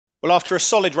Well, after a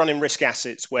solid run in risk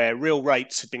assets where real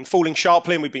rates have been falling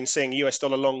sharply and we've been seeing US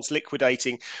dollar longs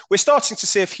liquidating, we're starting to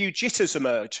see a few jitters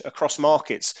emerge across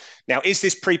markets. Now, is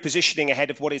this pre-positioning ahead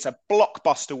of what is a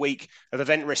blockbuster week of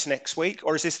event risk next week,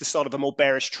 or is this the start of a more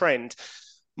bearish trend?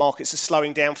 Markets are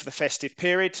slowing down for the festive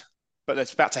period, but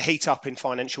it's about to heat up in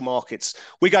financial markets.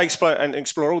 We go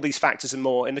explore all these factors and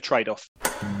more in the trade-off.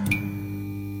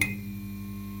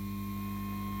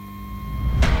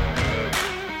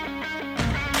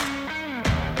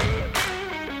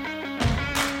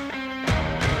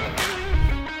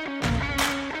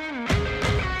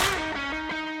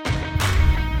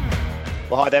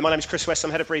 Well, hi there. My name is Chris West. I'm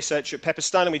head of research at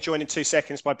Pepperstone, and we're joined in 2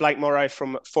 seconds by Blake Morrow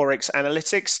from Forex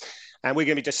Analytics. And we're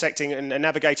going to be dissecting and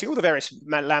navigating all the various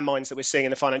landmines that we're seeing in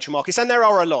the financial markets. And there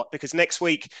are a lot, because next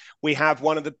week we have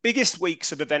one of the biggest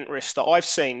weeks of event risk that I've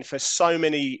seen for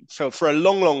for a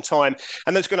long, long time.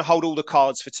 And that's going to hold all the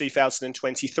cards for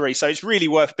 2023. So it's really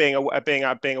worth being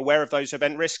aware of those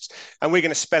event risks. And we're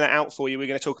going to spell it out for you. We're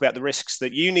going to talk about the risks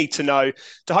that you need to know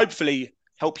to hopefully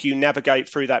help you navigate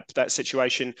through that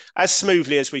situation as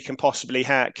smoothly as we can possibly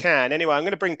can. Anyway, I'm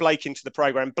going to bring Blake into the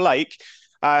program. Blake,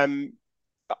 I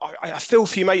feel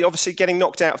for you, mate. Obviously, getting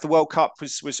knocked out of the World Cup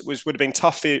would have been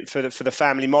tough for the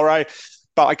family Morrow,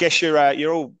 but I guess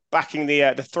you're all backing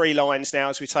the three lions now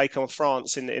as we take on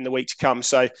France in the week to come.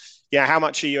 So, yeah, how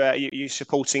much are you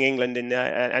supporting England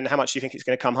and how much do you think it's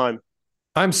going to come home?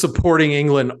 I'm supporting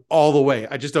England all the way.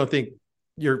 I just don't think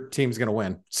your team's going to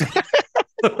win.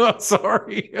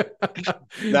 Sorry.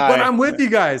 No, but I'm with you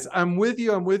guys. I'm with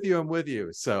you.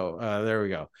 So there we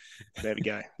go.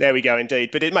 There we go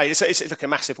indeed. But it's like a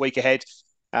massive week ahead.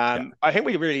 I think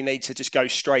we really need to just go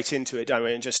straight into it, don't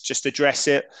we? And just address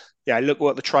it. Yeah, look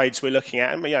what the trades we're looking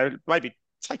at, and maybe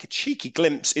take a cheeky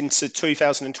glimpse into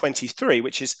 2023,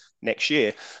 which is next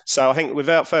year. So I think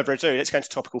without further ado, let's go into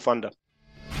Topical Thunder.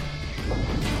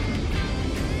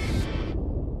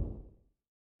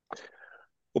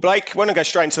 Well, Blake, why don't I go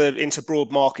straight into broad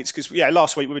markets? Because,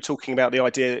 last week we were talking about the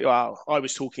idea, I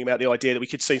was talking about the idea that we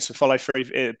could see some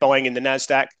follow-through buying in the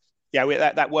NASDAQ.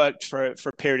 That worked for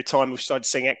a period of time. We've started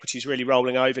seeing equities really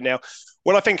rolling over now.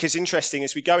 What I think is interesting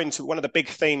as we go into one of the big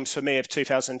themes for me of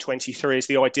 2023 is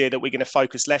the idea that we're going to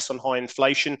focus less on high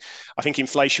inflation. I think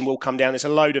inflation will come down. There's a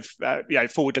load of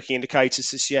forward-looking indicators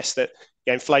to suggest that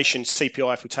inflation,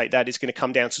 CPI, if we take that, is going to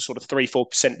come down to sort of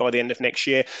 3-4% by the end of next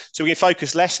year. So we can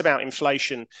focus less about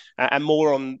inflation and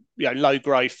more on low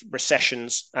growth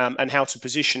recessions and how to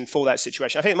position for that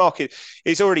situation. I think the market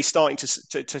is already starting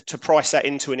to price that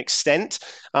into an extent.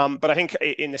 But I think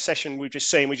in the session we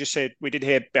did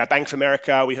hear Bank of America,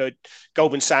 we heard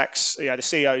Goldman Sachs, the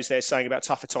CEOs there saying about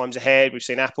tougher times ahead. We've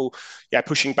seen Apple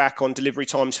pushing back on delivery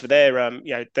times for their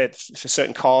for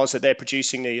certain cars that they're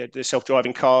producing, the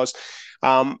self-driving cars.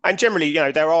 And generally,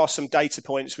 there are some data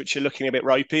points which are looking a bit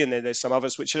ropey, and then there's some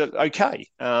others which are okay.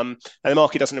 And the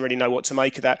market doesn't really know what to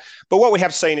make of that. But what we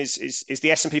have seen is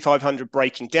the S&P 500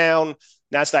 breaking down,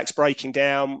 NASDAQ's breaking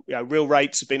down. Real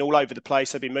rates have been all over the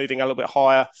place. They've been moving a little bit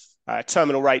higher.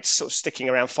 Terminal rates sort of sticking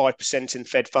around 5% in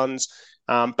Fed funds.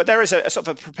 But there is a sort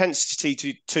of a propensity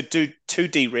to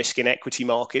de-risk in equity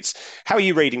markets. How are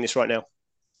you reading this right now?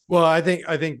 Well, I think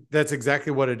that's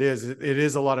exactly what it is. It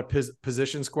is a lot of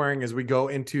position squaring as we go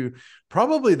into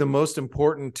probably the most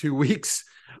important 2 weeks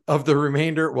of the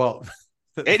remainder. Well,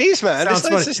 it is, man. It's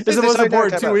the most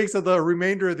important 2 weeks of the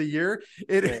remainder of the year.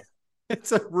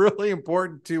 It's a really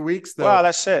important 2 weeks, though. Well,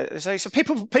 that's it. So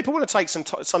people want to take some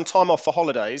time off for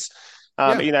holidays.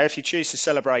 If you choose to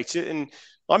celebrate it, and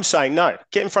I'm saying no,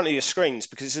 get in front of your screens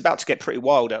because it's about to get pretty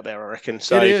wild out there, I reckon.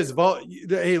 So it is.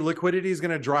 Liquidity is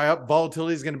going to dry up.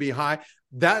 Volatility is going to be high.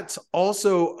 That's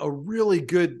also a really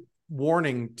good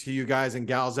warning to you guys and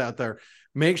gals out there.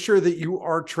 Make sure that you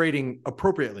are trading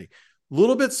appropriately. A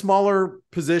little bit smaller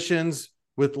positions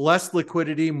with less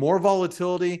liquidity, more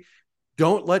volatility.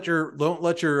 Don't let your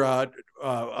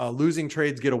losing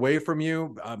trades get away from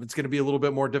you. It's going to be a little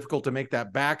bit more difficult to make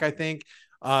that back, I think.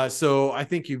 So I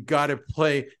think you've got to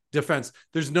play defense.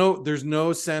 There's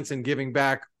no sense in giving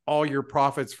back all your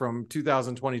profits from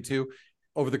 2022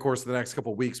 over the course of the next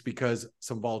couple of weeks because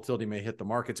some volatility may hit the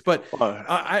markets. But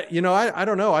I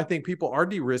don't know. I think people are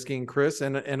de-risking, Chris,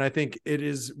 and I think it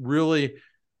is really.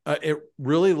 It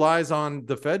really lies on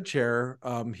the Fed chair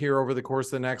here over the course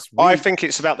of the next week. I think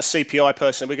it's about the CPI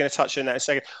personally. We're going to touch on that in a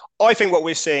second. I think what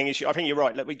we're seeing is, I think you're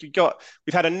right. Look, we've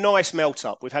had a nice melt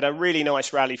up. We've had a really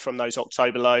nice rally from those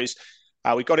October lows.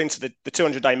 We got into the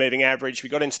 200-day moving average. We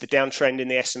got into the downtrend in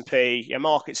the S&P. Yeah,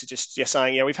 markets are just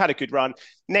saying, yeah, we've had a good run.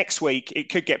 Next week, it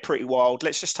could get pretty wild.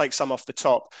 Let's just take some off the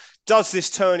top. Does this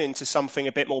turn into something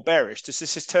a bit more bearish? Does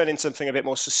this turn into something a bit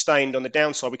more sustained on the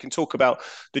downside? We can talk about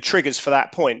the triggers for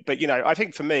that point. But, I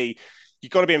think for me,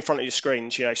 you've got to be in front of your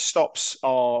screens. Stops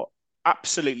are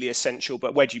absolutely essential,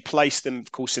 but where do you place them,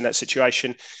 of course, in that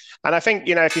situation? And I think,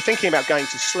 if you're thinking about going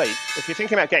to sleep, if you're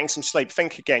thinking about getting some sleep,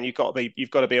 think again, you've got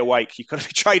to be awake. You've got to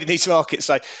be trading these markets.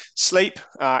 So sleep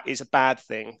is a bad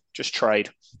thing. Just trade.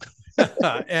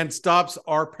 And stops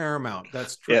are paramount.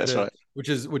 That's true. Yeah, that's right. Which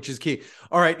is key.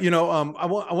 All right. I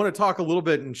want to talk a little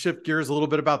bit and shift gears a little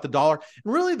bit about the dollar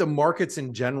and really the markets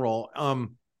in general.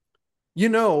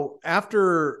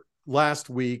 After last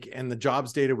week and the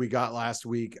jobs data we got last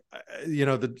week,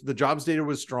 the jobs data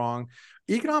was strong.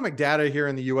 Economic data here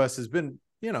in the US has been,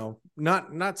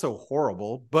 not so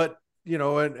horrible, but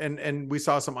and we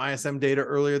saw some ISM data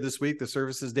earlier this week. The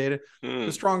services data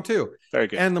was strong too. Very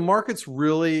good. And the markets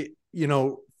really,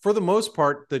 for the most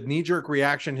part, the knee-jerk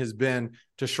reaction has been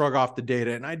to shrug off the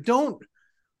data. And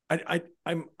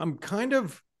I'm kind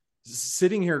of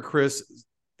sitting here, Chris,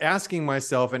 asking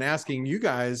myself and asking you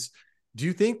guys, do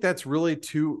you think that's really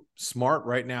too smart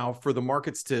right now for the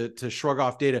markets to shrug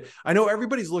off data? I know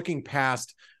everybody's looking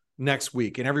past next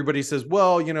week and everybody says,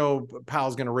 well,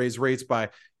 Powell's going to raise rates by,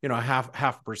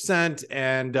 half percent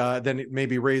and then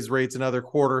maybe raise rates another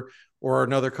quarter or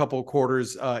another couple of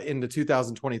quarters into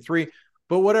 2023.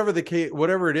 But whatever the case,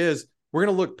 whatever it is, we're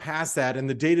going to look past that and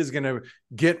the data is going to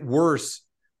get worse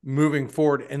moving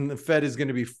forward. And the Fed is going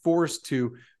to be forced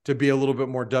to be a little bit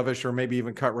more dovish or maybe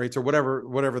even cut rates or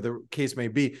whatever the case may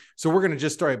be. So we're going to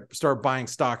just start buying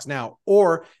stocks now.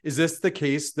 Or is this the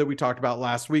case that we talked about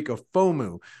last week of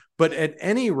FOMO? But at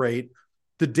any rate,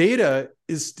 the data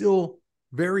is still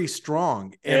very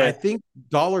strong. And I think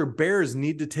dollar bears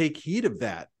need to take heed of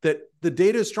that the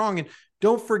data is strong. And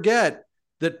don't forget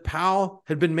that Powell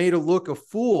had been made to look a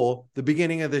fool the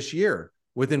beginning of this year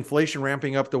with inflation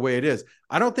ramping up the way it is.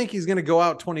 I don't think he's going to go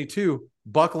out 22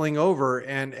 buckling over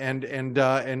and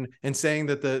saying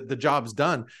that the job's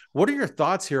done. What are your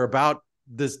thoughts here about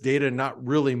this data not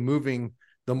really moving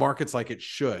the markets like it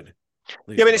should?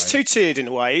 Yeah, I mean, it's two-tiered in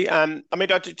a way. I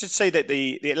just say that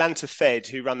the Atlanta Fed,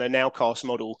 who run the Nowcast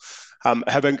model,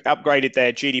 have upgraded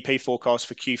their GDP forecast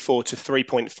for Q4 to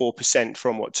 3.4%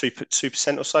 from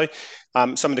 2% or so.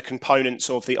 Some of the components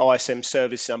of the ISM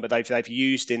service number they've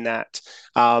used in that.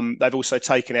 They've also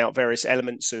taken out various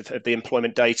elements of the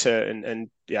employment data and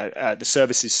the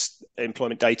services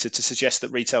employment data to suggest that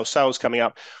retail sales coming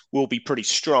up will be pretty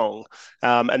strong,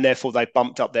 and therefore they've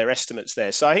bumped up their estimates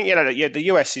there. So I think the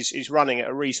US is running at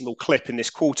a reasonable clip in this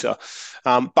quarter,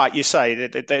 but you say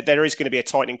that there is going to be a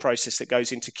tightening process that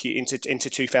goes into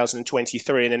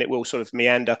 2023, and then it will sort of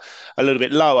meander a little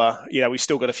bit lower. We've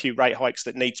still got a few rate hikes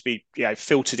that need to be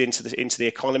filtered into the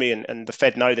economy, and the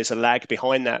Fed know there's a lag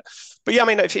behind that. But yeah, I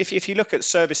mean, if you look at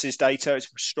services data, it's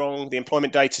strong. The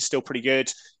employment data is still pretty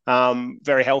good,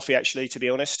 very healthy actually, to be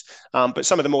honest. But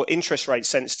some of the more interest rate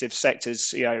sensitive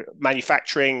sectors,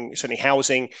 manufacturing, certainly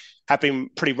housing, have been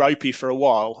pretty ropey for a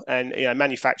while, and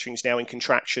manufacturing is now in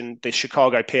contraction. The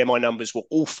Chicago PMI numbers were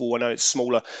awful. I know it's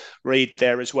smaller read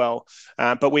there as well,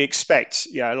 but we expect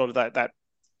a lot of that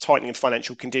tightening of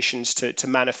financial conditions to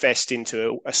manifest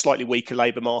into a slightly weaker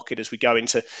labour market as we go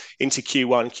into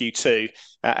Q1, Q2,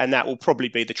 and that will probably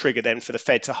be the trigger then for the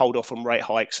Fed to hold off on rate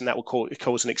hikes, and that will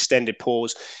cause an extended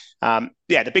pause.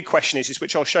 The big question is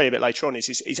which I'll show you a bit later on,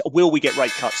 is will we get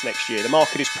rate cuts next year? The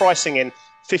market is pricing in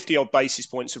 50 odd basis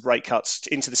points of rate cuts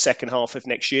into the second half of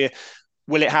next year.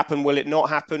 Will it happen? Will it not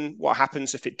happen? What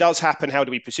happens if it does happen? How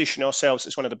do we position ourselves?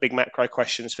 It's one of the big macro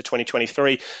questions for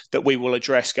 2023 that we will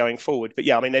address going forward. But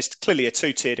yeah, I mean, there's clearly a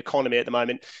two-tiered economy at the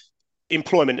moment.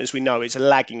 Employment, as we know, is a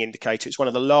lagging indicator. It's one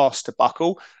of the last to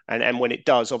buckle. And when it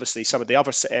does, obviously, some of the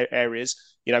other areas,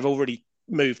 have already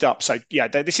moved up. So yeah,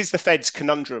 this is the Fed's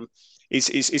conundrum.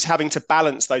 Is having to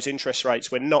balance those interest rates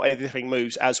when not everything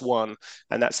moves as one,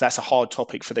 and that's a hard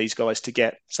topic for these guys to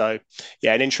get. So,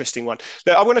 yeah, an interesting one.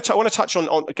 Look, I want to touch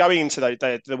on going into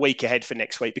the week ahead for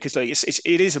next week, because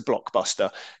it is a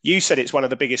blockbuster. You said it's one of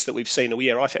the biggest that we've seen all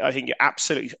year. I think you're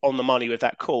absolutely on the money with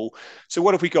that call. So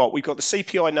what have we got? We've got the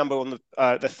CPI number on the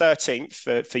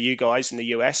 13th for you guys in the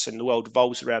US, and the world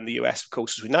revolves around the US, of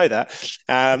course, as we know that.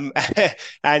 And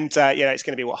it's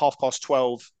going to be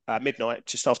 12:30. Midnight,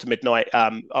 just after midnight,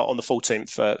 on the 14th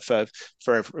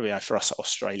for us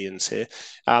Australians here.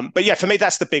 But yeah, for me,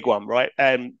 that's the big one, right?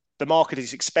 The market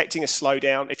is expecting a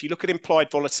slowdown. If you look at implied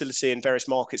volatility in various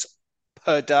markets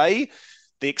per day,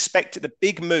 the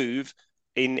big move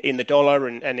in the dollar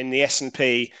and in the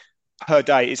S&P per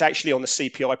day is actually on the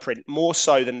CPI print, more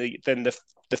so than the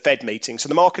Fed meeting. So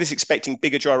the market is expecting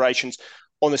bigger gyrations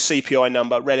on the CPI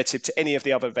number relative to any of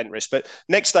the other event risks. But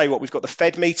next day, we've got the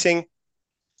Fed meeting.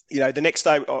 The next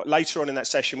day, or later on in that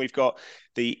session, we've got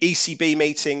the ECB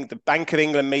meeting, the Bank of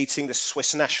England meeting, the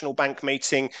Swiss National Bank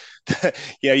meeting.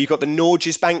 You've got the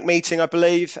Norges Bank meeting, I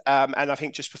believe. And I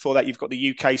think just before that, you've got the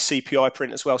UK CPI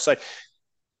print as well. So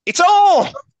it's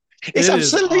on. It's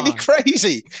absolutely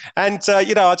crazy. And, I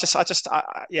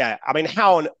mean,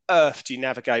 how on earth do you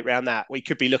navigate around that? We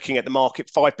could be looking at the market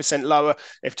 5% lower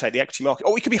if we take the equity market,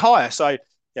 or we could be higher. So,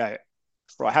 yeah.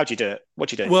 Right. How do you do it? What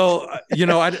do you do? Well,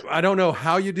 I don't know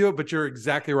how you do it, but you're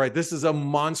exactly right. This is a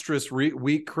monstrous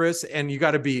week, Chris, and you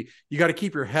got to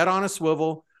keep your head on a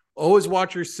swivel. Always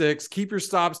watch your six, keep your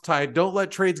stops tight. Don't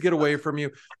let trades get away from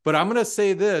you. But I'm going to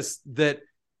say this, that,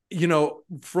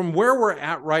 from where we're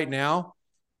at right now,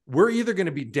 we're either going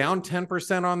to be down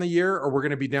 10% on the year, or we're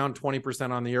going to be down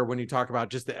 20% on the year when you talk about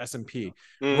just the S&P,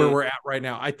 where we're at right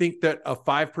now. I think that a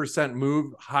 5%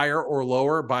 move higher or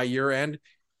lower by year end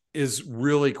is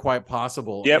really quite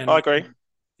possible. Yep, I agree.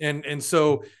 And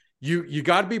so you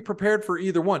got to be prepared for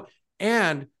either one.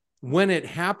 And when it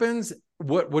happens,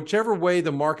 whichever way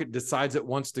the market decides it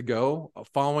wants to go,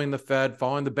 following the Fed,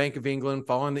 following the Bank of England,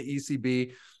 following the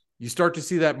ECB, you start to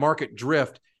see that market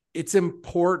drift. It's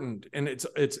important, and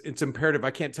it's imperative.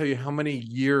 I can't tell you how many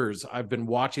years I've been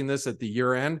watching this at the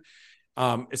year end,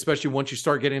 especially once you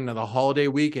start getting into the holiday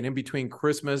week and in between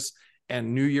Christmas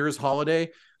and New Year's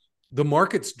holiday. The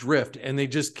markets drift, and they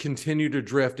just continue to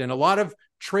drift. And a lot of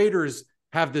traders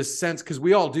have this sense, because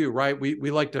we all do, right?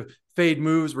 We like to fade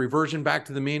moves, reversion back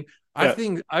to the mean. Yeah. I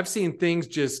think I've seen things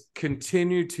just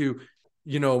continue to,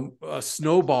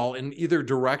 snowball in either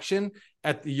direction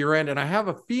at the year end. And I have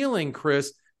a feeling,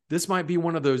 Chris, this might be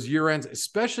one of those year ends,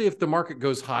 especially if the market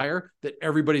goes higher, that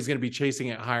everybody's going to be chasing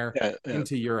it higher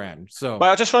into year end. So, well,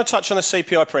 I just want to touch on the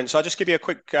CPI print. So I'll just give you a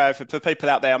quick, for people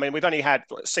out there. I mean, we've only had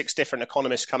 6 different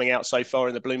economists coming out so far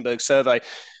in the Bloomberg survey.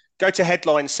 Go to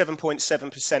headline,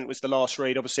 7.7% was the last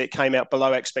read. Obviously, it came out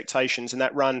below expectations, and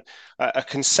that run a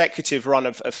consecutive run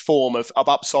of form of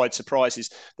upside surprises.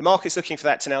 The market's looking for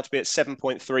that to now to be at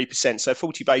 7.3%, so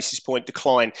 40 basis point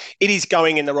decline. It is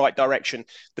going in the right direction.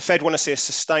 The Fed want to see a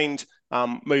sustained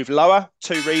move lower.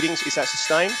 2 readings. Is that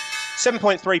sustained?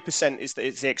 7.3% is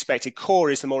the expected.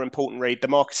 Core is the more important read. The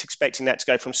market's expecting that to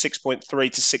go from 6.3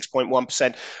 to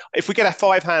 6.1%. If we get a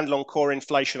 5 handle on core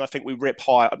inflation, I think we rip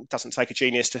higher. It doesn't take a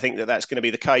genius to think that that's going to be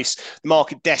the case. The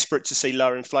market desperate to see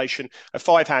lower inflation. A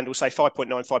 5 handle, say 5.9,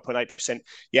 5.8%.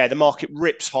 Yeah, the market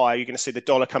rips higher. You're going to see the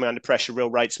dollar coming under pressure, real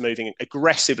rates moving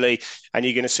aggressively, and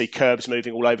you're going to see curbs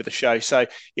moving all over the show. So,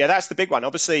 yeah, that's the big one.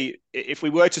 Obviously, if we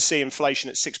were to see inflation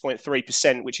at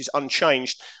 6.3%, which is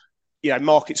unchanged,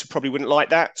 markets probably wouldn't like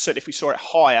that. So if we saw it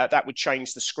higher, that would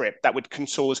change the script. That would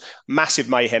cause massive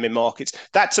mayhem in markets.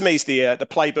 That to me is the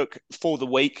playbook for the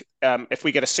week. If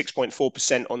we get a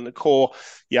 6.4% on the core,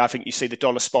 I think you see the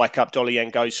dollar spike up, dollar yen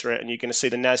goes for it, and you're going to see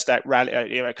the NASDAQ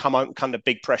rally, come under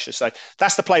big pressure. So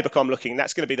that's the playbook I'm looking.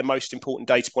 That's going to be the most important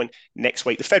data point next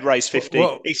week. The Fed raised 50,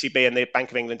 ECB and the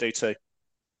Bank of England do too.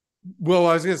 Well,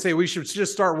 I was going to say we should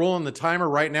just start rolling the timer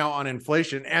right now on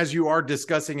inflation as you are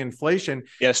discussing inflation.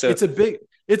 Yes, it's a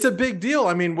big deal.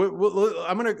 I mean,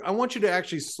 I want you to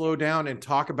actually slow down and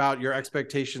talk about your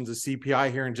expectations of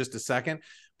CPI here in just a second.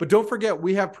 But don't forget,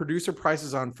 we have producer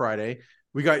prices on Friday.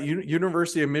 We got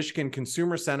University of Michigan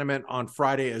consumer sentiment on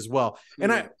Friday as well.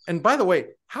 And by the way,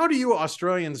 how do you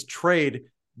Australians trade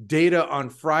data on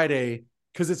Friday?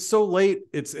 Because it's so late.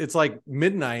 It's like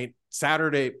midnight.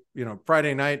 Saturday,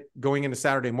 Friday night going into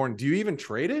Saturday morning. Do you even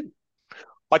trade it?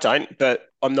 I don't, but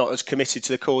I'm not as committed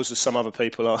to the cause as some other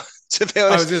people are, to be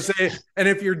honest. I was going to say, and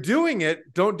if you're doing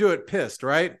it, don't do it pissed,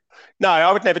 right? No,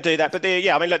 I would never do that. But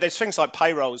I mean, look, there's things like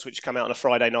payrolls which come out on a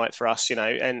Friday night for us,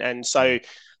 and so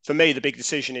for me, the big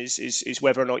decision is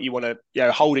whether or not you want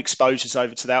to hold exposures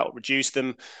over to that or reduce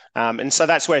them. And so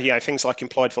that's where things like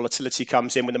implied volatility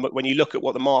comes in. When you look at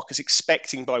what the market's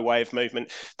expecting by way of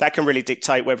movement, that can really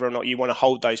dictate whether or not you want to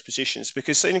hold those positions.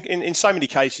 Because in so many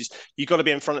cases, you've got to be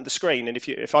in front of the screen. And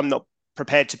if I'm not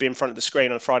prepared to be in front of the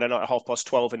screen on Friday night at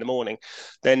 12:30 in the morning,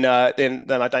 then I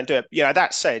don't do it.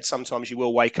 That said, sometimes you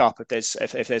will wake up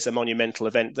if there's a monumental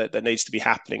event that needs to be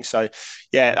happening. So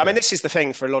I mean, this is the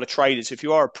thing for a lot of traders. If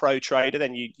you are a pro trader,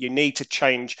 then you need to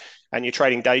change, and you're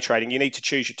trading day trading, you need to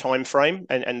choose your time frame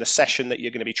and the session that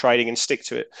you're going to be trading and stick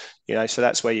to it. So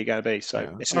that's where you're going to be.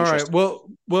 So it's all right. Well,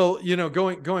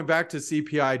 going back to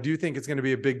CPI, I do think it's going to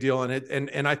be a big deal,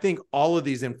 and I think all of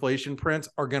these inflation prints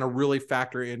are going to really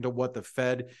factor into what the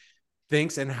Fed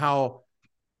thinks and how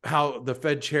the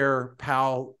Fed chair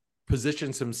Powell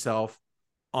positions himself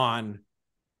on,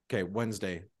 okay,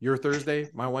 Wednesday, your Thursday,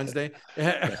 my Wednesday,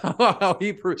 how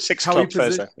he 6 o'clock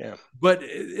Thursday. Yeah. But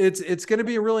it's going to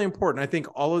be really important. I think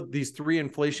all of these 3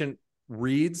 inflation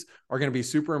reads are going to be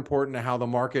super important to how the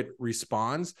market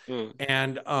responds.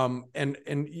 And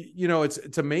you know,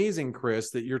 it's amazing,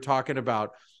 Chris, that you're talking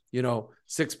about, you know,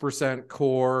 6%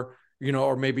 core, you know,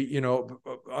 or maybe, you know,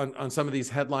 on some of these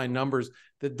headline numbers,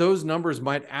 that those numbers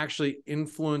might actually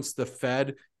influence the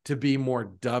Fed to be more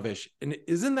dovish. And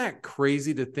isn't that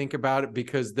crazy to think about it?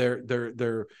 Because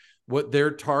they're what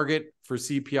their target for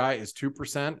CPI is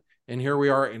 2%. And here we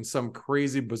are in some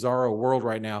crazy bizarro world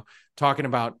right now talking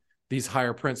about these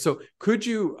higher prints. So could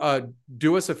you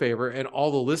do us a favor and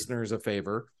all the listeners a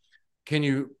favor? Can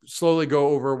you slowly go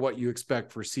over what you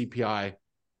expect for CPI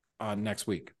next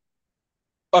week?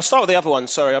 I'll start with the other one.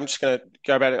 Sorry, I'm just going to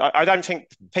go about it. I don't think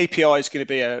PPI is going to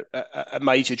be a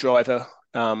major driver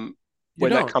when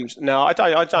that comes. No, I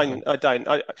don't.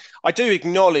 I do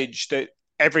acknowledge that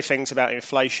everything's about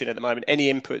inflation at the moment.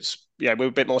 Any inputs, yeah, we're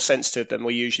a bit more sensitive than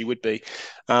we usually would be.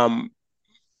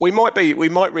 We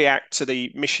might react to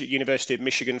the University of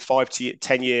Michigan 5 to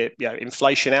 10 year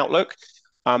inflation outlook.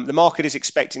 The market is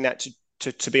expecting that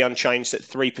to be unchanged at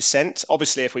 3%.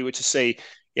 Obviously, if we were to see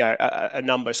a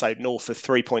number say north of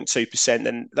 3.2%,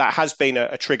 then that has been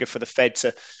a trigger for the Fed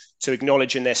to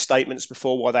acknowledge in their statements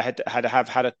before why they had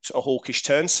a hawkish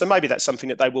turn. So maybe that's something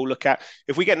that they will look at.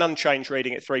 If we get an unchanged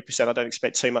reading at 3%, I don't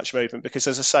expect too much movement because,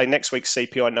 as I say, next week's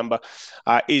CPI number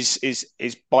is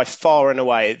by far and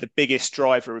away the biggest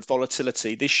driver of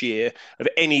volatility this year of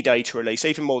any data release,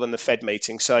 even more than the Fed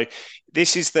meeting. So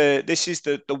this is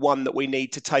the one that we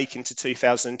need to take into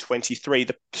 2023.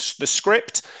 The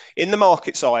script in the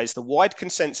market's eyes, the wide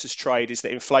consensus trade is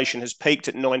that inflation has peaked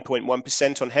at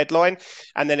 9.1% on headline,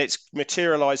 and then it's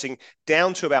materializing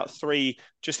down to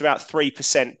just about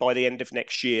 3% by the end of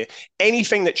next year.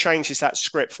 Anything that changes that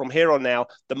script from here on now,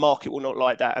 the market will not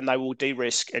like that, and they will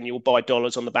de-risk, and you'll buy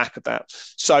dollars on the back of that.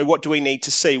 So what do we need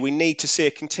to see? We need to see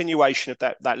a continuation of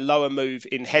that lower move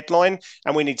in headline,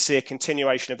 and we need to see a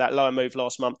continuation of that lower move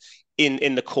last month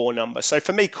in the core number. So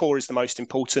for me, core is the most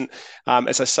important.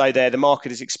 As I say there, the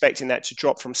market is expecting that to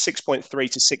drop from 6.3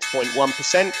 to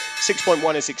 6.1%.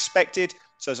 6.1 is expected.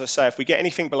 So as I say, if we get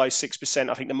anything below 6%,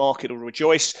 I think the market will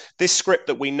rejoice. This script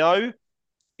that we know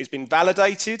has been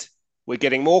validated. We're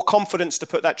getting more confidence to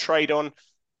put that trade on.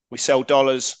 We sell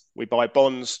dollars, we buy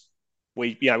bonds,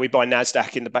 we buy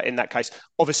NASDAQ in that case.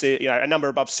 Obviously, a number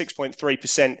above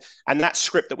 6.3%. And that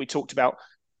script that we talked about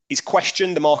is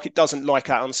questioned. The market doesn't like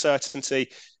that uncertainty,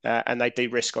 and they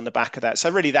de-risk on the back of that. So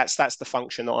really, that's the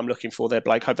function that I'm looking for there,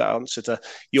 Blake. Hope that answered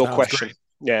your question. Great.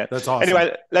 Yeah, that's awesome.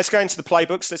 Anyway, let's go into the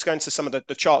playbooks. Let's go into some of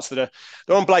the charts that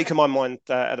are on Blake and my mind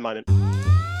at the moment.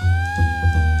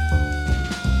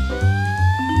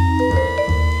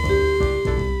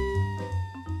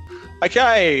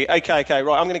 Okay. Right, I'm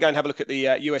going to go and have a look at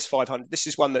the US 500. This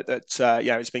is one that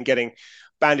has been getting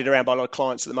bandied around by a lot of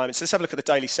clients at the moment. So let's have a look at the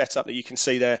daily setup that you can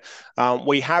see there.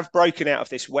 We have broken out of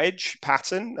this wedge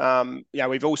pattern.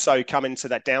 We've also come into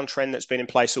that downtrend that's been in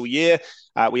place all year.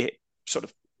 We sort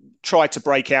of tried to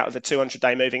break out of the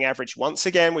 200-day moving average once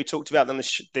again. We talked about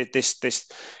this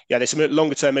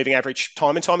longer term moving average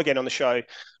time and time again on the show.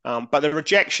 But the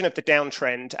rejection of the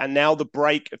downtrend and now the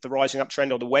break of the rising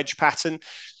uptrend or the wedge pattern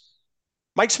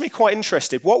makes me quite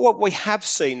interested. What we have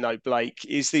seen though, Blake,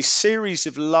 is this series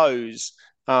of lows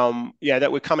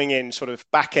that were coming in sort of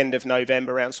back end of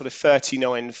November around sort of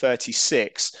 39,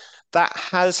 36. That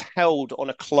has held on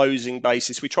a closing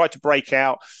basis. We tried to break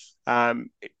out.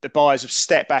 The buyers have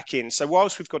stepped back in. So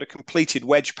whilst we've got a completed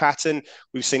wedge pattern,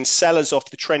 we've seen sellers off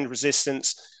the trend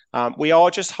resistance. We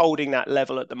are just holding that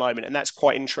level at the moment, and that's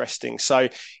quite interesting. So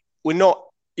we're not,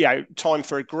 time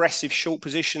for aggressive short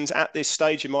positions at this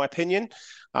stage, in my opinion.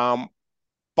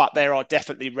 But there are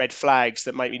definitely red flags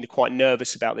that make me quite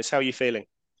nervous about this. How are you feeling?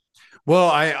 Well,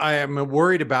 I am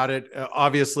worried about it.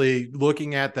 Obviously,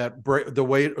 looking at that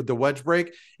the wedge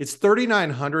break, it's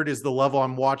 3,900 is the level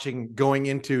I'm watching going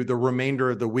into the remainder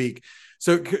of the week.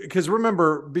 So, because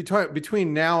remember,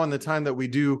 between now and the time that we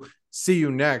do see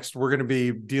you next, we're going to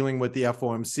be dealing with the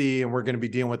FOMC and we're going to be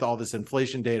dealing with all this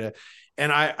inflation data.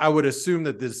 And I would assume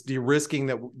that this de-risking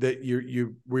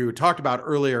that we talked about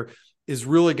earlier is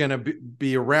really going to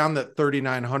be around that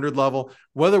 3,900 level.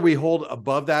 Whether we hold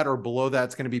above that or below that,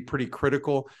 it's going to be pretty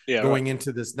critical going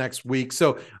into this next week.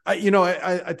 So,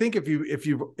 I think if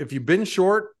you've been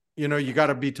short, you got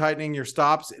to be tightening your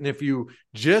stops. And if you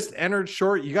just entered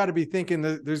short, you got to be thinking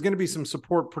that there's going to be some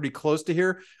support pretty close to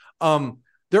here.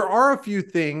 There are a few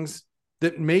things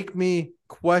that make me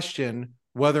question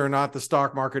whether or not the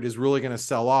stock market is really going to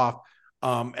sell off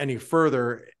any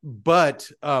further. But,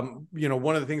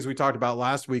 one of the things we talked about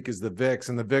last week is the VIX,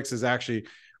 and the VIX has actually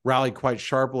rallied quite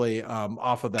sharply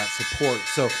off of that support.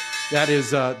 So that is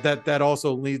that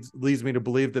also leads me to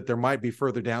believe that there might be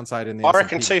further downside in the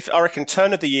S&P. I reckon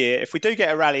turn of the year, if we do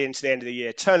get a rally into the end of the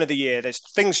year, turn of the year, there's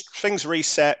things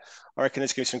reset. I reckon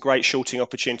there's going to be some great shorting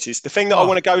opportunities. The thing that I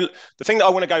want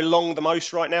to go long the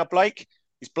most right now, Blake,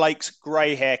 is Blake's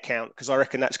grey hair count, because I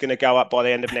reckon that's going to go up by the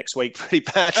end of next week pretty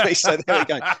badly. So there we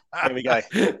go. There we go.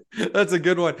 That's a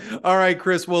good one. All right,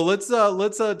 Chris. Well, let's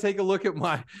take a look at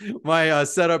my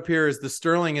setup here is the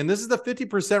sterling, and this is the 50%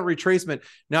 retracement.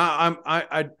 Now,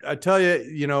 I tell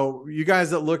you, you guys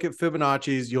that look at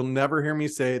Fibonacci's, you'll never hear me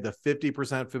say the 50%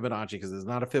 Fibonacci, because it's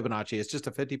not a Fibonacci. It's just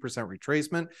a 50%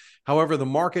 retracement. However, the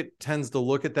market tends to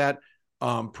look at that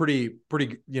pretty,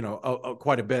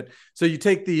 quite a bit. So you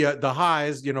take the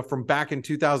highs, from back in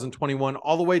 2021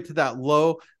 all the way to that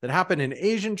low that happened in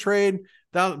Asian trade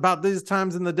about these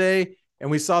times in the day.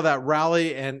 And we saw that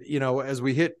rally. And, as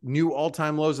we hit new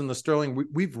all-time lows in the sterling,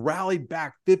 we've rallied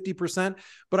back 50%.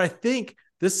 But I think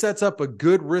this sets up a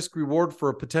good risk reward for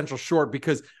a potential short,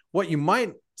 because what you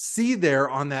might see there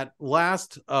on that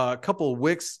last couple of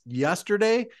wicks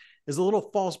yesterday is a little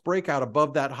false breakout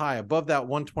above that high, above that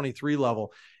 123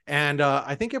 level. And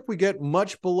I think if we get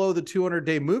much below the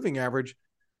 200-day moving average,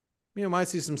 might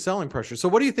see some selling pressure. So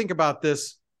what do you think about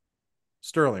this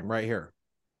sterling right here?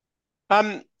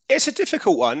 It's a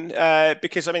difficult one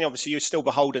because, obviously you're still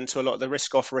beholden to a lot of the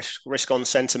risk-off, risk-on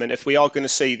sentiment. If we are going to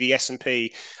see the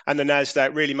S&P and the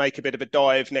NASDAQ really make a bit of a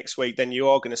dive next week, then you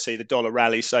are going to see the dollar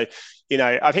rally. So,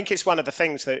 I think it's one of the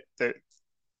things that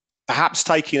perhaps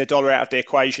taking the dollar out of the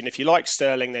equation. If you like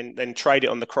sterling, then trade it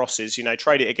on the crosses.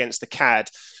 Trade it against the CAD.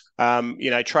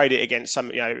 Trade it against some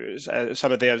of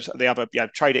the other.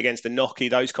 Trade it against the NOK.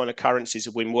 Those kind of currencies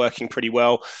have been working pretty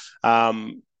well.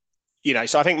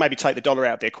 So I think maybe take the dollar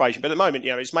out of the equation. But at the moment,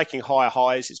 it's making higher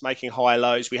highs, it's making higher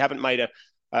lows. We haven't made a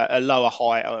lower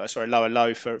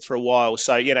low for a while.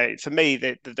 So, for me,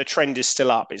 the trend is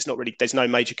still up. It's not really, there's no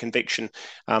major conviction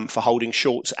for holding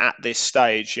shorts at this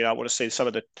stage. I want to see some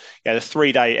of the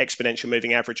 3-day exponential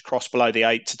moving average cross below the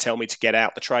 8 to tell me to get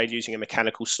out the trade using a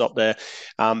mechanical stop there.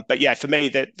 But for me,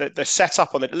 the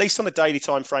setup at least on the daily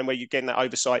time frame where you're getting that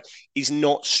oversight is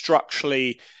not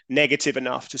structurally negative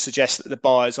enough to suggest that the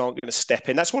buyers aren't going to step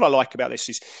in. That's what I like about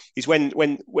this is when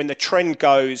the trend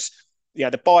goes,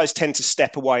 the buyers tend to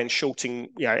step away, and shorting,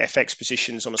 FX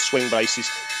positions on a swing basis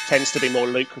tends to be more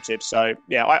lucrative. So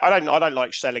I don't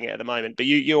like selling it at the moment. But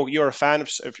you're a fan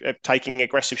of taking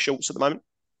aggressive shorts at the moment?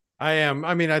 I am.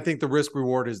 I think the risk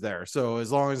reward is there. So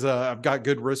as long as I've got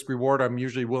good risk reward, I'm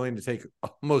usually willing to take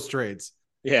most trades.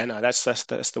 Yeah, no, that's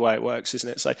the way it works, isn't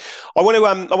it? So I want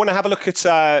to have a look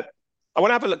at.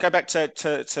 Go back to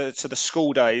the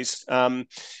school days. And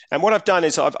what I've done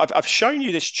is I've shown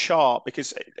you this chart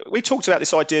because we talked about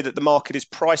this idea that the market is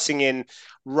pricing in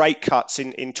rate cuts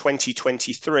in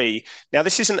 2023. Now,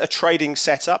 this isn't a trading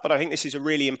setup, but I think this is a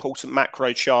really important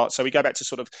macro chart. So we go back to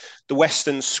sort of the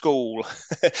Western school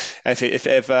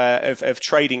of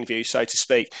trading view, so to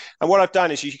speak. And what I've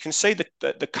done is you can see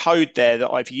the code there that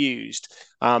I've used.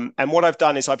 And what I've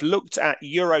done is I've looked at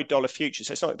euro dollar futures.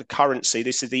 So it's not like the currency.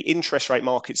 This is the interest rate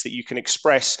markets that you can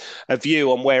express a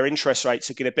view on where interest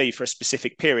rates are going to be for a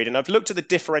specific period. And I've looked at the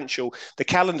differential, the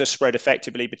calendar spread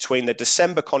effectively between the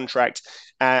December contract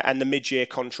and the mid-year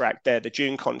contract there, the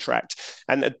June contract.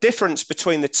 And the difference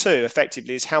between the two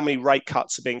effectively is how many rate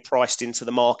cuts are being priced into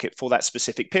the market for that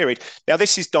specific period. Now,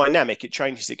 this is dynamic. It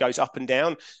changes. It goes up and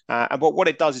down. And what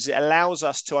it does is it allows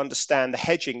us to understand the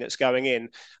hedging that's going in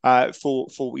for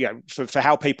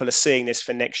how people are seeing this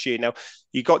for next year. Now,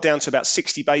 you got down to about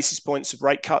 60 basis points of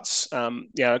rate cuts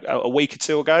a week or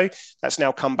two ago. That's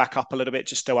now come back up a little bit,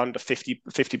 just still under 50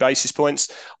 basis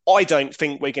points. I don't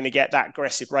think we're going to get that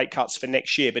aggressive rate cuts for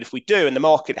next year. But if we do, and the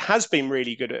market has been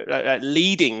really good at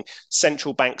leading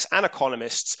central banks and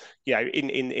economists,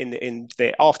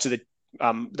 after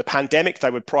the pandemic, they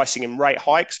were pricing in rate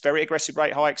hikes, very aggressive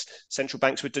rate hikes. Central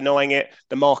banks were denying it.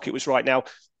 The market was right now.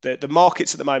 The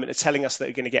markets at the moment are telling us that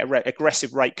they're going to get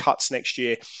aggressive rate cuts next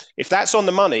year. If that's on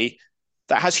the money,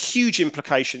 that has huge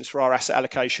implications for our asset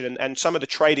allocation and some of the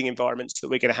trading environments that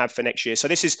we're going to have for next year. So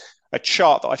this is a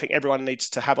chart that I think everyone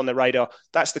needs to have on their radar.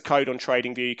 That's the code on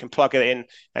TradingView. You can plug it in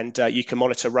and you can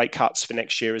monitor rate cuts for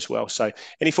next year as well. So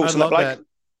any thoughts on that, Blake?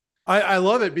 I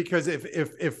love it because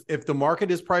if the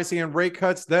market is pricing in rate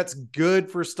cuts, that's good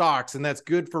for stocks and that's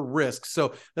good for risk.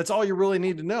 So that's all you really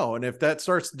need to know. And if that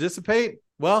starts to dissipate,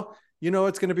 well,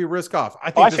 it's going to be risk off.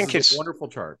 I think it's a wonderful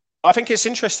chart. I think it's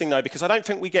interesting though, because I don't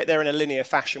think we get there in a linear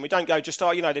fashion. We don't go just,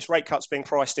 this rate cut's being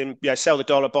priced in, sell the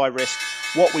dollar, buy risk.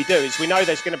 What we do is we know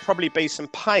there's going to probably be some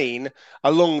pain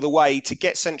along the way to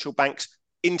get central banks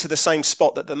into the same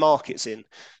spot that the market's in.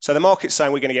 So the market's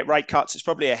saying we're going to get rate cuts. It's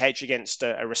probably a hedge against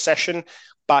a recession.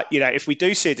 But, if we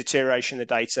do see a deterioration in the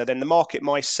data, then the market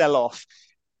might sell off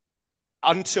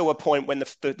until a point when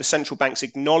the central banks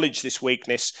acknowledge this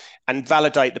weakness and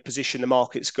validate the position the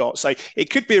market's got. So it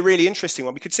could be a really interesting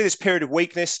one. We could see this period of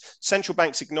weakness. Central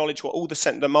banks acknowledge what all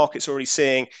the market's already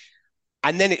seeing,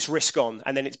 and then it's risk on,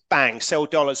 and then it's bang, sell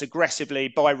dollars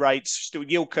aggressively, buy rates,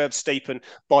 yield curve steepen,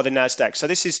 buy the NASDAQ. So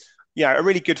this is a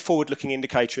really good forward-looking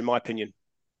indicator, in my opinion.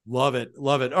 Love it.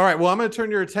 Love it. All right. Well, I'm going to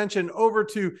turn your attention over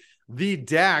to the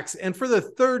DAX. And for the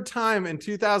third time in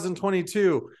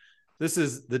 2022, this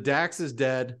is the DAX is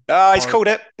dead. He's called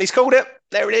it. He's called it.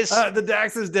 There it is. The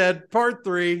DAX is dead. Part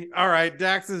 3. All right.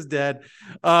 DAX is dead.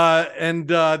 And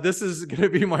this is going to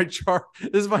be my chart.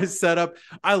 This is my setup.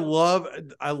 I love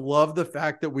the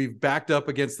fact that we've backed up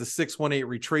against the 618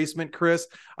 retracement, Chris.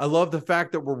 I love the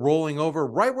fact that we're rolling over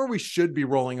right where we should be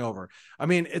rolling over. I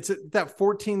mean, it's at that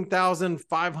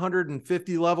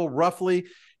 14,550 level roughly.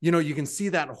 You can see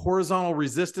that horizontal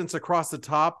resistance across the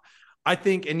top. I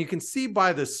think, and you can see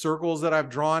by the circles that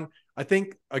I've drawn, I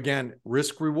think, again,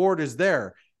 risk reward is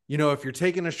there. If you're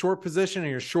taking a short position and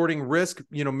you're shorting risk,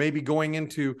 maybe going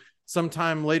into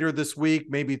sometime later this week,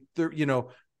 maybe,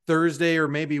 Thursday or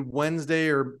maybe Wednesday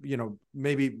or,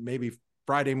 maybe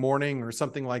Friday morning or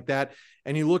something like that.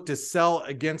 And you look to sell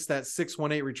against that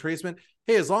 618 retracement.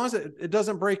 Hey, as long as it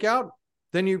doesn't break out,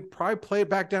 then you probably play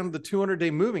it back down to the 200-day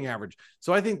moving average.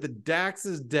 So I think the DAX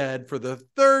is dead for the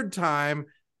third time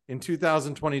in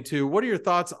 2022. What are your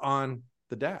thoughts on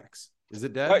the DAX? Is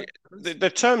it dead? The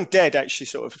term dead actually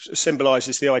sort of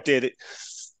symbolizes the idea that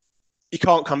you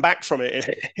can't come back from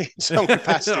it in some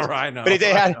capacity. Right, but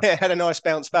it had a nice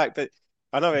bounce back. But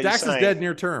I know what DAX you're saying. Is dead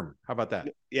near term. How about that?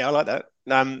 Yeah, I like that.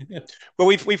 Well,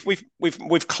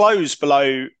 we've closed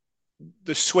below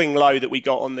the swing low that we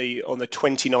got on the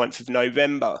 29th of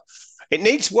November. It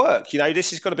needs work. This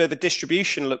has got a bit of a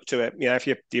distribution look to it. If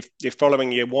you're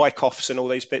following your Wyckoffs and all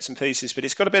these bits and pieces, but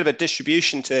it's got a bit of a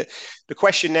distribution to it. The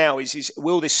question now is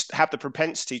will this have the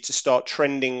propensity to start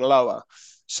trending lower?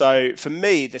 So for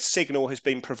me, the signal has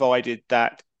been provided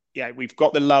that, we've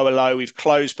got the lower low, we've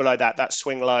closed below that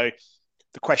swing low.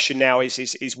 The question now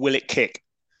is will it kick?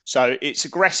 So it's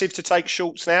aggressive to take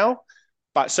shorts now,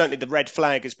 but certainly the red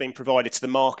flag has been provided to the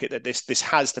market that this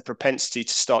has the propensity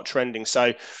to start trending.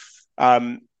 So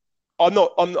I'm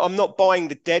not buying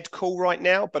the dead call right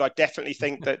now, but I definitely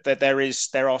think that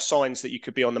there are signs that you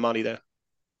could be on the money there.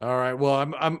 All right. Well,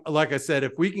 I'm like I said,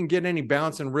 if we can get any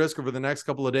bounce and risk over the next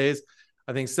couple of days,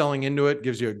 I think selling into it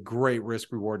gives you a great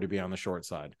risk reward to be on the short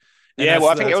side. And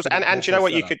I think it was, and you know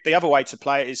what, the other way to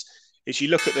play it is you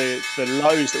look at the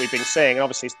lows that we've been seeing, and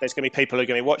obviously there's going to be people who are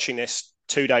going to be watching this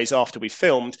 2 days after we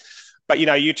filmed. But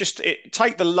you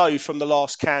take the low from the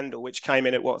last candle, which came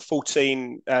in at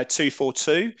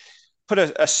 14,242. Put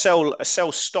a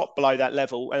sell stop below that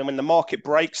level, and when the market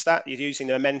breaks that, you're using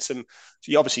the momentum.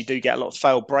 So you obviously do get a lot of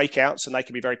failed breakouts, and they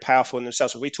can be very powerful in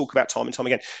themselves. So we talk about time and time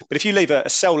again. But if you leave a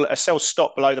sell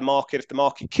stop below the market, if the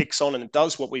market kicks on and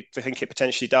does what we think it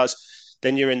potentially does,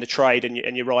 then you're in the trade and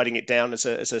you're riding it down as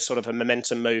a sort of a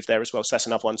momentum move there as well. So that's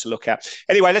another one to look at.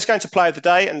 Anyway, let's go into play of the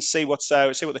day and see what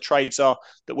the trades are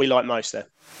that we like most there.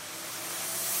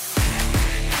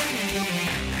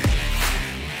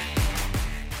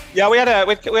 Yeah, we had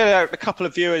a couple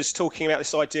of viewers talking about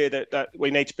this idea that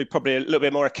we need to be probably a little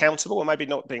bit more accountable, or maybe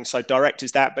not being so direct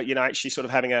as that, but actually sort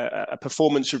of having a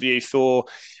performance review for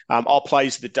our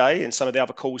plays of the day and some of the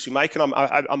other calls we make. And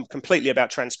I'm completely about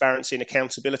transparency and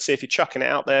accountability. If you're chucking it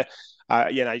out there,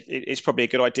 it's probably a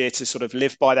good idea to sort of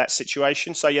live by that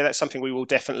situation. So yeah, that's something we will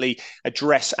definitely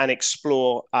address and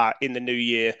explore in the new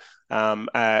year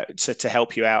to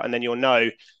help you out, and then you'll know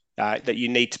that you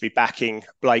need to be backing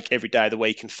Blake every day of the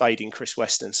week and fading Chris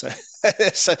Weston. So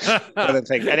that's another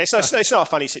thing. And it's not a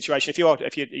funny situation. If you're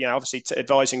obviously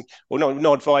advising, or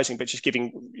not advising, but just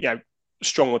giving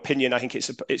strong opinion, I think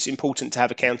it's important to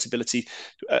have accountability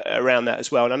around that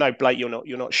as well. And I know, Blake,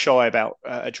 you're not shy about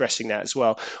addressing that as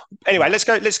well. Anyway, let's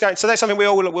go. So that's something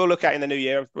we'll look at in the new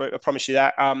year. I promise you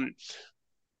that.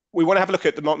 We want to have a look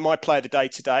at my play of the day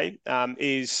today. I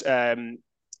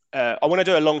want to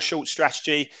do a long short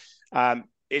strategy.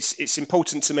 It's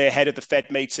important to me ahead of the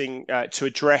Fed meeting to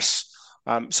address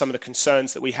some of the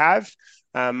concerns that we have.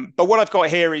 But what I've got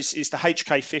here is the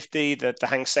HK50, the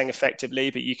Hang Seng effectively,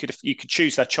 but you could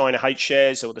choose the China H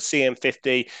shares or the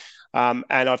CM50. And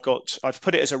I've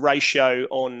put it as a ratio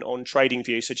on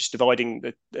TradingView, so just dividing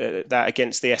that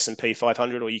against the S&P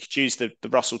 500, or you could use the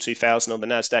Russell 2000 on the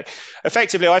Nasdaq.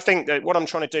 Effectively, I think that what I'm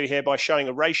trying to do here by showing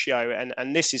a ratio,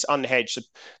 and this is unhedged. So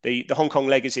the Hong Kong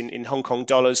leg is in Hong Kong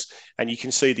dollars, and you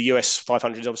can see the US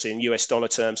 500 is obviously in US dollar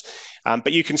terms.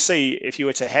 But you can see if you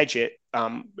were to hedge it,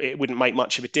 it wouldn't make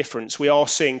much of a difference. We are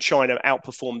seeing China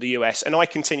outperform the US, and I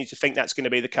continue to think that's going to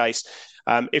be the case.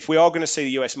 If we are going to see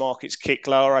the US markets kick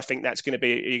lower, I think that's going to be,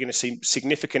 you're going to see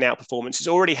significant outperformance. It's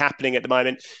already happening at the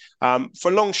moment.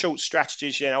 For long short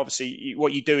strategies, obviously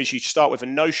what you do is you start with a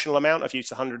notional amount. I've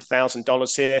used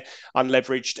 $100,000 here,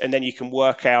 unleveraged, and then you can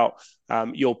work out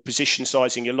your position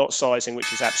sizing, your lot sizing,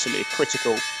 which is absolutely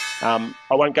critical. I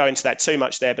won't go into that too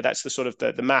much there, but that's the sort of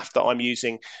the math that I'm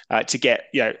using to get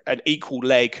an equal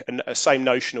leg and a same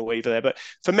notional either there. But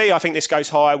for me, I think this goes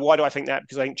higher. Why do I think that?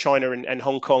 Because I think China and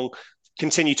Hong Kong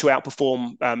continue to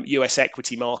outperform US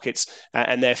equity markets,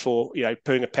 and therefore,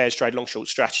 putting a pairs trade long short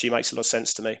strategy makes a lot of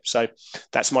sense to me. So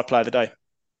that's my play of the day.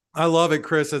 I love it,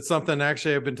 Chris. It's something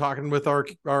actually I've been talking with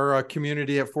our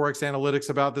community at Forex Analytics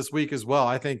about this week as well.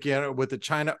 I think with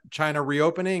the China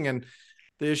reopening and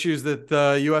the issues that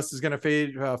the U.S. is going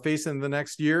to face in the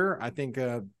next year, I think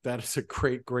that is a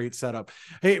great setup.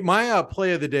 Hey, my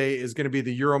play of the day is going to be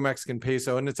the Euro Mexican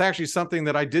peso, and it's actually something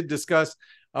that I did discuss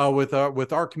with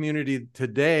our community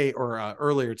today or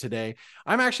earlier today.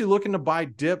 I'm actually looking to buy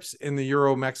dips in the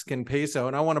Euro Mexican peso,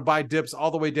 and I want to buy dips all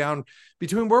the way down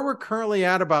between where we're currently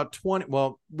at about 20.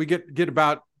 Well, we get to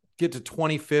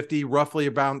 2050, roughly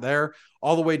about there,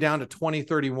 all the way down to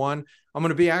 2031. I'm going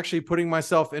to be actually putting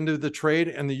myself into the trade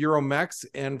and the Euro Mex,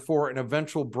 and for an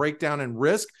eventual breakdown in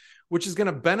risk, which is going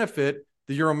to benefit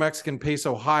the Euro Mexican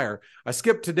peso higher. I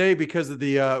skipped today because of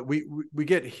the we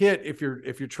get hit if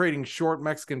you're trading short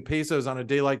Mexican pesos on a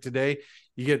day like today.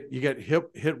 You get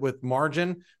hit with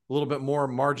margin, a little bit more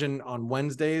margin on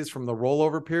Wednesdays from the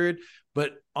rollover period.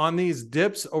 But on these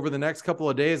dips over the next couple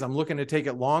of days, I'm looking to take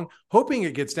it long, hoping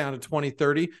it gets down to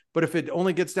 2030. But if it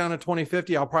only gets down to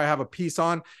 2050, I'll probably have a piece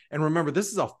on. And remember,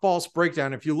 this is a false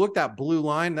breakdown. If you look that blue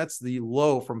line, that's the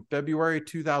low from February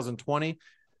 2020.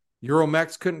 Euro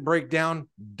Mex couldn't break down.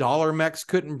 Dollar Mex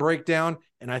couldn't break down.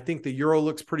 And I think the Euro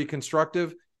looks pretty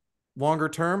constructive longer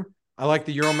term. I like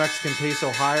the Euro Mexican peso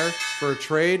higher for a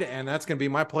trade. And that's going to be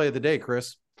my play of the day,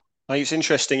 Chris. I think it's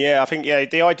interesting. Yeah, I think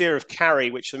the idea of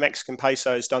carry, which the Mexican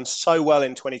peso has done so well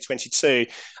in 2022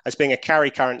 as being a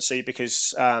carry currency,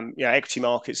 because equity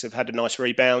markets have had a nice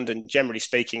rebound, and generally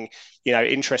speaking,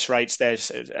 interest rates there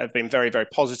have been very, very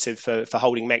positive for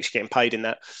holding Mex, getting paid in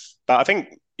that. But I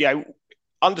think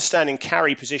understanding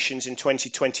carry positions in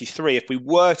 2023, if we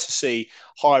were to see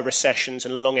higher recessions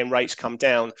and long end rates come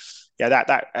down,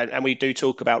 and we do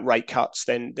talk about rate cuts,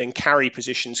 then carry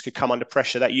positions could come under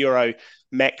pressure. That Euro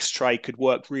Mex trade could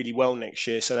work really well next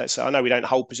year. So I know we don't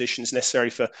hold positions necessarily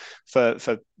for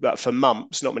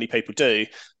months. Not many people do,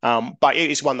 but it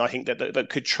is one that I think that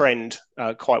could trend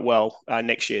quite well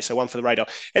next year. So one for the radar.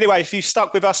 Anyway, if you've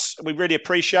stuck with us, we really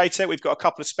appreciate it. We've got a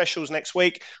couple of specials next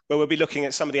week where we'll be looking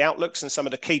at some of the outlooks and some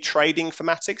of the key trading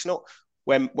thematics, not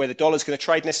where the dollar is going to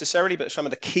trade necessarily, but some of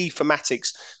the key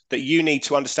thematics that you need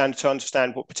to understand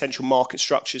what potential market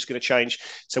structure is going to change.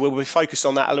 So we'll be focused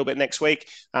on that a little bit next week.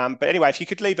 But anyway, if you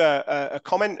could leave a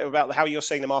comment about how you're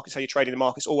seeing the markets, how you're trading the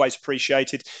markets, always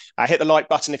appreciated. Hit the like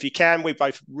button if you can. We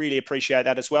both really appreciate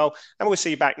that as well. And we'll see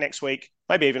you back next week,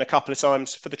 maybe even a couple of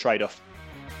times for the trade-off.